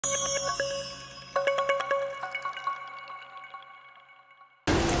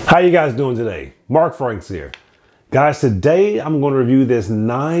How you guys doing today? Mark Franks here. Guys, today I'm going to review this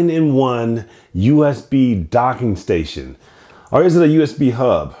 9-in-1 USB docking station. Or is it a USB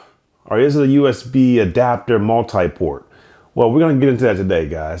hub? Or is it a USB adapter multi-port? Well, we're going to get into that today,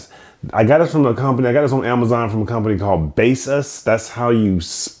 guys. I got this from a company, I got this on Amazon from a company called Baseus. That's how you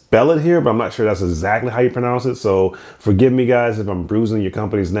spell it here, but I'm not sure that's exactly how you pronounce it. So forgive me, guys, if I'm bruising your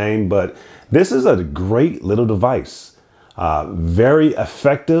company's name, but this is a great little device. Very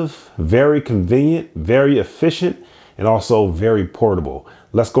effective, very convenient, very efficient, and also very portable.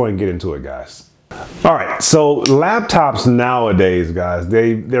 Let's go ahead and get into it, guys. All right, so laptops nowadays, guys,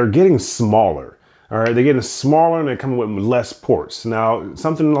 they're getting smaller. All right, they're getting smaller and they're coming with less ports. Now,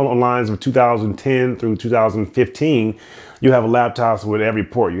 something along the lines of 2010 through 2015, you have laptops with every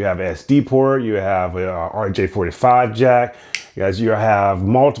port. You have SD port, you have a RJ45 Jack, you have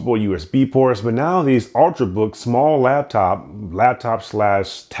multiple USB ports, but now these Ultrabook small laptop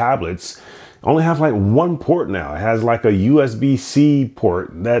slash only have like one port now. It has like a USB-C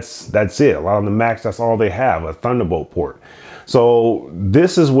port. That's it. A lot of the Macs, that's all they have, a Thunderbolt port. So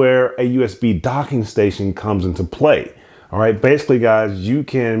this is where a USB docking station comes into play. All right, basically, guys, you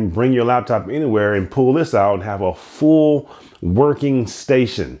can bring your laptop anywhere and pull this out and have a full working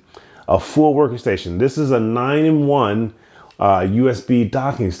station. This is a 9-in-1 USB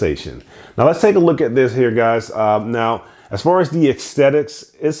docking station. Now let's take a look at this here, guys. Now, as far as the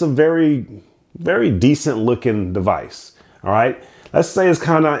aesthetics, it's a very decent looking device. All right. Let's say it's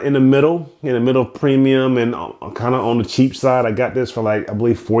kind of in the middle of premium and kind of on the cheap side. I got this for like, I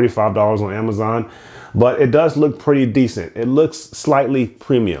believe $45 on Amazon, but it does look pretty decent. It looks slightly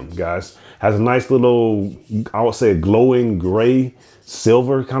premium, guys. Has a nice little, I would say, glowing gray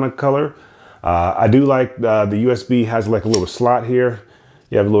silver kind of color. I do like the USB has like a little slot here.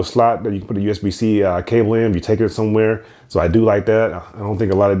 You have a little slot that you can put a USB-C cable in if you take it somewhere. So I do like that. I don't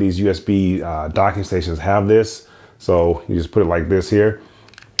think a lot of these USB docking stations have this. So you just put it like this here.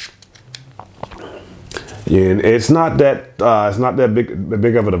 And it's not that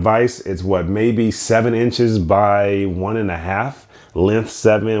big of a device. It's what, maybe 7 inches by 1.5, length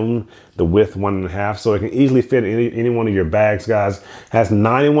 7, the width 1.5. So it can easily fit in any one of your bags, guys. Has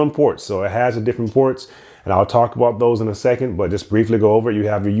 9-in-1 ports, so it has the different ports. And I'll talk about those in a second, but just briefly go over it. You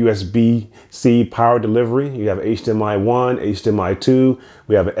have your USB-C power delivery. You have HDMI 1, HDMI 2.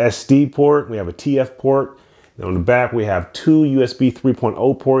 We have an SD port. We have a TF port. And on the back, we have 2 USB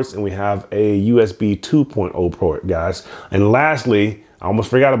 3.0 ports, and we have a USB 2.0 port, guys. And lastly, I almost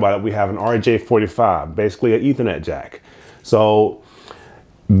forgot about it, we have an RJ45, basically an Ethernet jack. So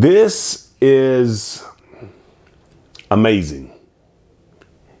this is amazing.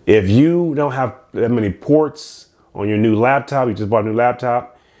 If you don't have that many ports on your new laptop, you just bought a new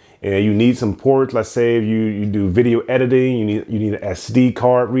laptop, and you need some ports, let's say if you do video editing, you need an SD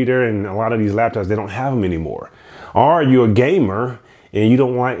card reader, and a lot of these laptops, they don't have them anymore. Or you're a gamer and you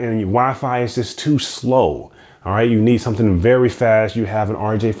don't want, and your Wi-Fi is just too slow. All right, you need something very fast. You have an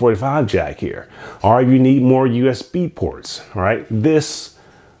RJ45 Jack here. Or you need more USB ports. All right, this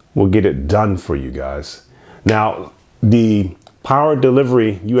will get it done for you guys. Now, the power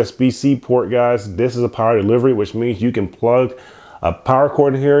delivery USB-C port, guys, this is a power delivery, which means you can plug a power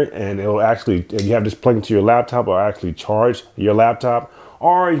cord in here and it'll actually, if you have this plugged into your laptop, it'll actually charge your laptop.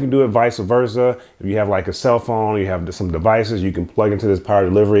 Or you can do it vice versa. If you have like a cell phone, you have some devices, you can plug into this power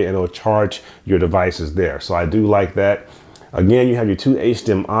delivery and it'll charge your devices there. So I do like that. Again, you have your two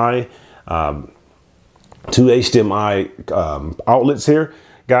HDMI outlets here,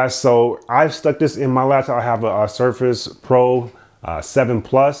 guys. So I've stuck this in my laptop. I have a Surface Pro 7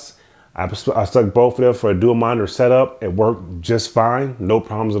 Plus. I stuck both of them for a dual monitor setup. It worked just fine, no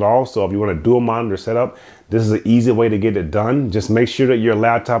problems at all. So if you want a dual monitor setup, this is an easy way to get it done. Just make sure that your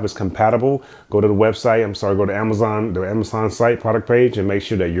laptop is compatible. Go to the website, go to Amazon, the Amazon site product page, and make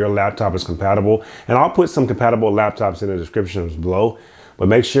sure that your laptop is compatible. And I'll put some compatible laptops in the descriptions below. But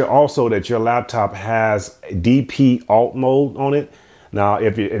make sure also that your laptop has DP alt mode on it. Now,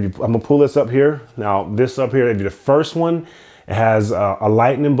 I'm gonna pull this up here. Now, this up here, if you're the first one, it has a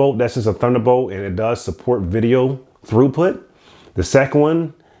lightning bolt. That's just a Thunderbolt, and it does support video throughput. The second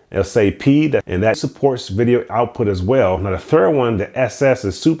one, it'll say P, and that supports video output as well. Now the third one, the SS,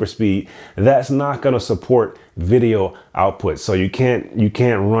 is super speed. That's not going to support video output, so you can't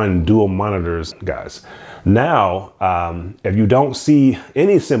run dual monitors, guys. Now, if you don't see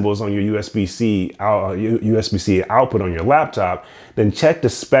any symbols on your USB-C output on your laptop, then check the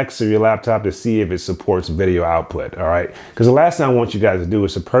specs of your laptop to see if it supports video output. All right, because the last thing I want you guys to do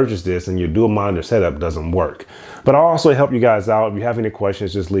is to purchase this and your dual monitor setup doesn't work. But I'll also help you guys out. If you have any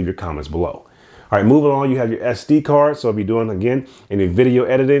questions, just leave your comments below. All right, moving on, you have your SD card. So if you're doing, again, any video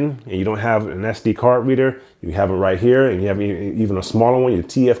editing and you don't have an SD card reader, you have it right here, and you have even a smaller one, your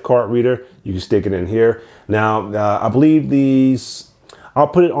TF card reader, you can stick it in here. Now, I believe these, I'll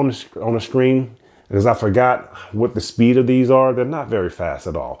put it on the screen because I forgot what the speed of these are. They're not very fast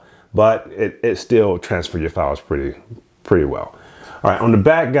at all, but it still transfers your files pretty well. All right, on the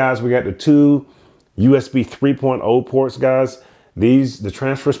back, guys, we got the two USB 3.0 ports, guys. The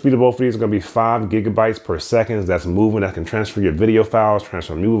transfer speed of both of these are going to be 5 gigabytes per second. That's moving. That can transfer your video files,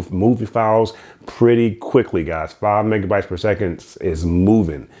 transfer movie files pretty quickly, guys. 5 megabytes per second is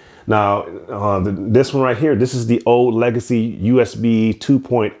moving. Now, this one right here, this is the old legacy USB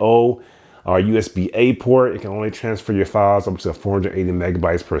 2.0 or USB-A port. It can only transfer your files up to 480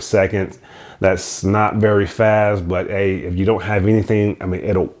 megabytes per second. That's not very fast, but hey, if you don't have anything, I mean,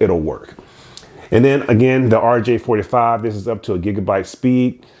 it'll work. And then again, the RJ45, this is up to 1 gigabyte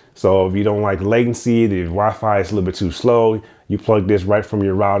speed. So if you don't like latency, the Wi-Fi is a little bit too slow, you plug this right from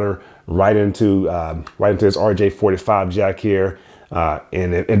your router right into this RJ45 jack here.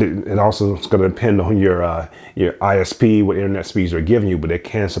 And it also is going to depend on your ISP, what internet speeds they're giving you, but it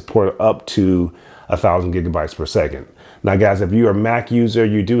can support up to 1,000 gigabytes per second. Now, guys, if you're a Mac user,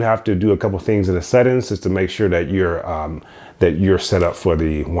 you do have to do a couple things in the settings just to make sure that you're set up for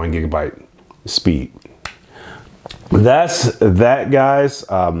the 1 gigabyte speed. That's that, guys.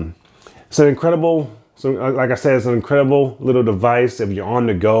 It's an incredible, so like I said, it's an incredible little device if you're on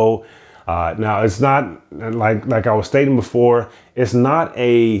the go. Now, it's not like I was stating before, it's not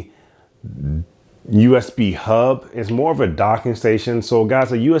a USB hub. It's more of a docking station. So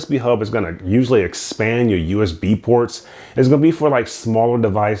guys, a USB hub is going to usually expand your USB ports. It's going to be for like smaller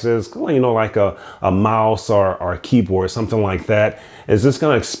devices, you know, like a mouse or a keyboard, something like that. It's just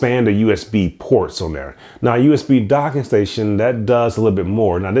going to expand the USB ports on there. Now, USB docking station, that does a little bit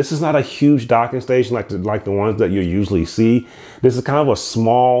more. Now, this is not a huge docking station like the ones that you usually see. This is kind of a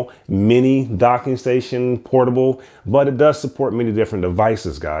small mini docking station, portable, but it does support many different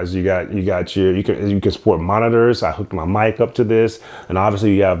devices, guys. You can support monitors. I hooked my mic up to this, and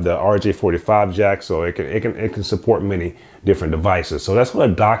obviously you have the RJ45 jack, so it can support many different devices. So that's what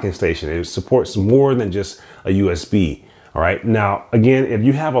a docking station is. It supports more than just a USB. All right. Now, again, if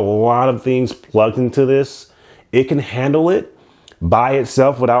you have a lot of things plugged into this, it can handle it by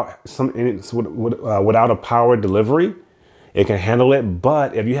itself without a power delivery. It can handle it.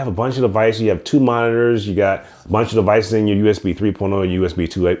 But if you have a bunch of devices, you have 2 monitors, you got a bunch of devices in your USB 3.0, USB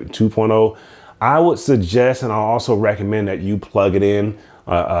 2.0, I would suggest, and I'll also recommend that you plug it in,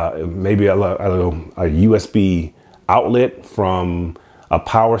 maybe a USB outlet from a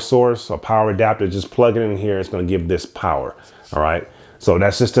power source, a power adapter. Just plug it in here. It's going to give this power. All right. So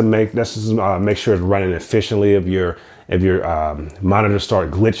that's just to make sure it's running efficiently. If your monitors start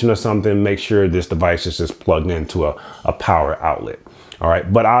glitching or something, make sure this device is just plugged into a power outlet. All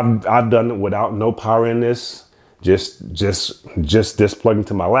right. But I've done it without no power in this. Just this plugged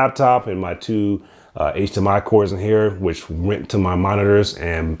into my laptop and my 2 HDMI cords in here, which went to my monitors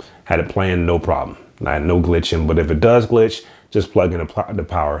and had it playing no problem. I had no glitching, but if it does glitch, just plug in the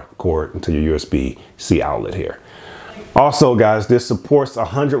power cord into your USB-C outlet here. Also, guys, this supports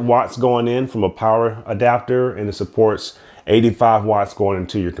 100 watts going in from a power adapter, and it supports 85 watts going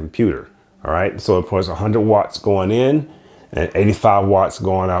into your computer. All right, so it puts 100 watts going in and 85 watts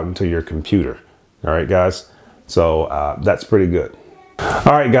going out into your computer. All right, guys, so that's pretty good.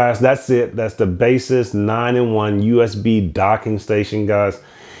 All right, guys, that's it. That's the Baseus 9-in-1 USB docking station, guys.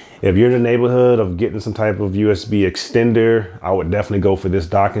 If you're in the neighborhood of getting some type of USB extender, I would definitely go for this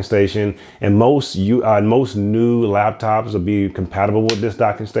docking station. And most new laptops will be compatible with this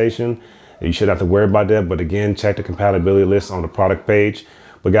docking station. You shouldn't have to worry about that. But again, check the compatibility list on the product page.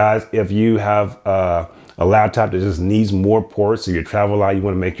 But guys, if you have a laptop that just needs more ports, so you travel a lot, you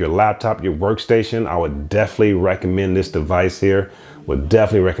want to make your laptop your workstation, I would definitely recommend this device here. Would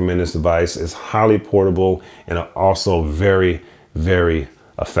definitely recommend this device. It's highly portable and also very, very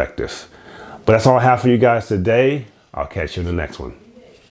effective. But that's all I have for you guys today. I'll catch you in the next one.